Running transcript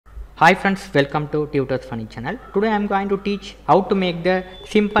Hi friends, welcome to Tutors Funny channel. Today I am going to teach how to make the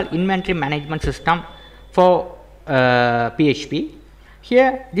simple inventory management system for PHP.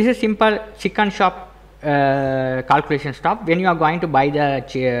 Here this is simple chicken shop calculation stuff. When you are going to buy the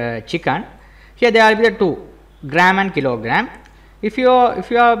chicken, here there will be the 2 gram and kilogram. If you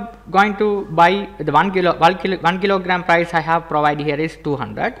are going to buy the 1 kilogram price I have provided here is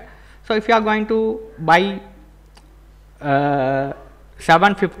 200. So if you are going to buy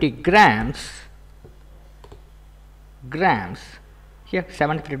 750 grams here,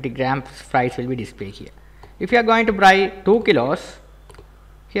 750 grams price will be displayed here. If you are going to buy 2 kilos,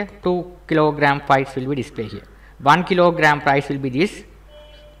 here 2 kilogram price will be displayed here. 1 kilogram price will be this.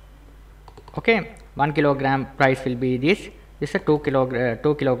 Okay, 1 kilogram price will be this. This is a 2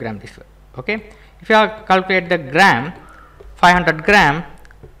 kilogram this one. Okay, if you are calculate the gram, 500 gram,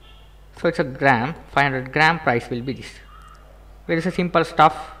 so it's a gram, 500 gram price will be this. It is a simple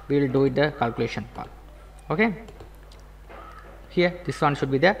stuff, we will do the calculation part. Okay, here this one should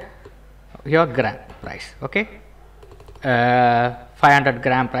be the your gram price. Okay, 500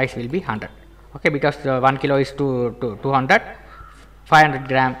 gram price will be 100. Okay, because 1 kilo is 200, 500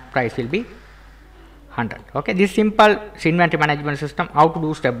 gram price will be 100. Okay, this simple inventory management system, how to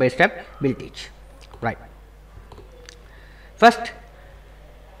do step by step, will teach. Right, first,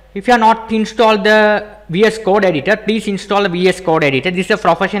 if you are not installed the VS Code editor, please install the VS Code editor. This is a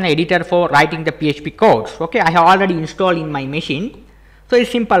professional editor for writing the PHP codes. Okay, I have already installed in my machine. So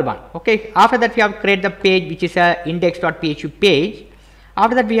it's simple one. Okay, after that we have to create the page which is a index.php page.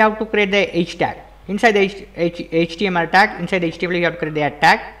 After that we have to create the H tag. Inside the HTML tag, inside the HTML we have to create the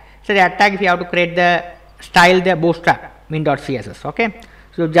tag. So the tag we have to create the style the bootstrap min.css. Okay,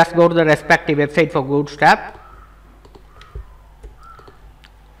 so just go to the respective website for bootstrap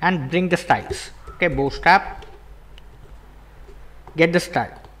and bring the styles. Okay, bootstrap, get the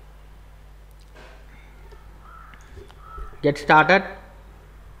style, get started.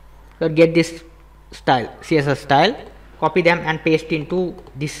 So get this style, CSS style, copy them and paste into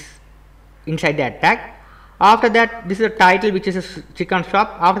this inside the tag. After that, this is the title which is a chicken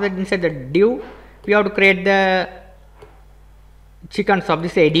shop. After that, inside the div we have to create the chicken shop,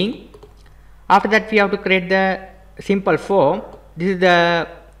 this heading. After that we have to create the simple form. This is the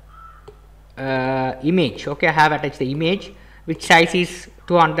image. Okay, I have attached the image which size is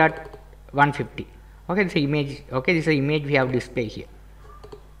 200 150. Okay, this is image. Okay, this is image we have display here.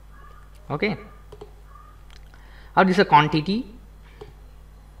 Okay, now this is a quantity,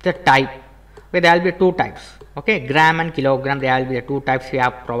 the type, where there will be 2 types. Okay, gram and kilogram, there will be the 2 types we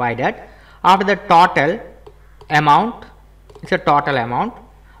have provided. After the total amount, it's a total amount.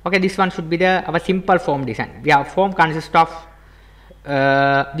 Okay, this one should be the our simple form design. We have form consists of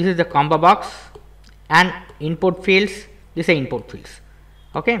this is the combo box and input fields. This is input fields.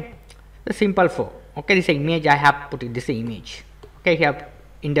 Okay, the simple form. Okay, this is image. I have put it. This is image. Okay, here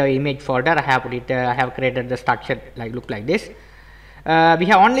in the image folder I have put it. I have created the structure like look like this. We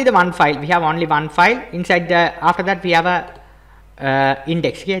have only the one file. We have only one file inside the. After that we have a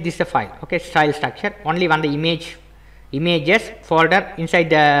index. Here this is a file. Okay, style structure. Only one the images folder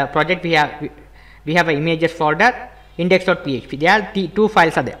inside the project. We have a images folder. Index.php. There are 2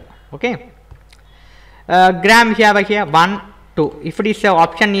 files are there. Okay, gram we have here 1 2. If it is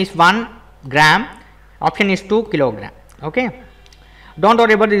option is 1 gram, option is 2 kilogram. Okay, don't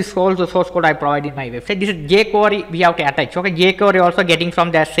worry about this whole source code I provided in my website. This is jquery we have to attach. Okay, jquery also getting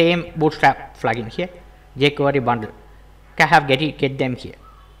from the same bootstrap plugin here, jquery bundle. Okay, I have get them here,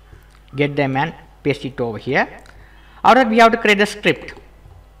 get them and paste it over here. After that we have to create a script,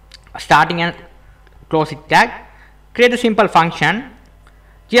 starting and close it tag. Create a simple function.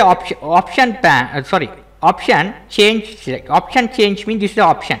 Here option change select. Option change means this is the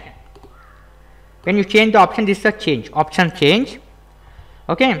option. When you change the option, this is a change. Option change.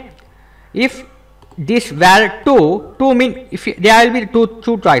 Okay. If this value 2 mean if there will be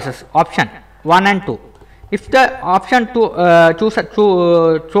two choices, option 1 and 2. If the option 2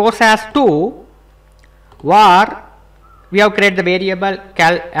 chose as 2, var we have created the variable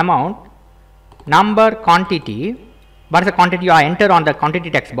cal amount number quantity. What is the quantity you enter on the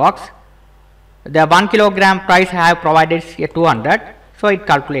quantity text box? The 1 kilogram price I have provided is 200, so it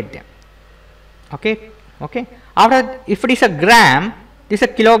calculate them. Okay, okay. After, if it is a gram, this is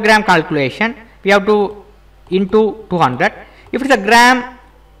a kilogram calculation. We have to into 200. If it is a gram,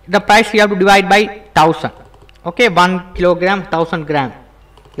 the price we have to divide by 1000. Okay, 1 kilogram 1000 gram,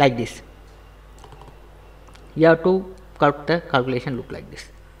 like this. You have to calculate the calculation look like this.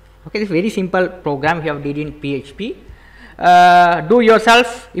 Okay, this very simple program we have did in PHP. do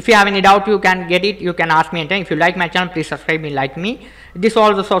yourself. If you have any doubt, you can get it, you can ask me anytime. If you like my channel, please subscribe me, like me. This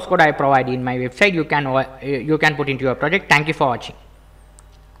all the source code I provide in my website. You can put into your project. Thank you for watching.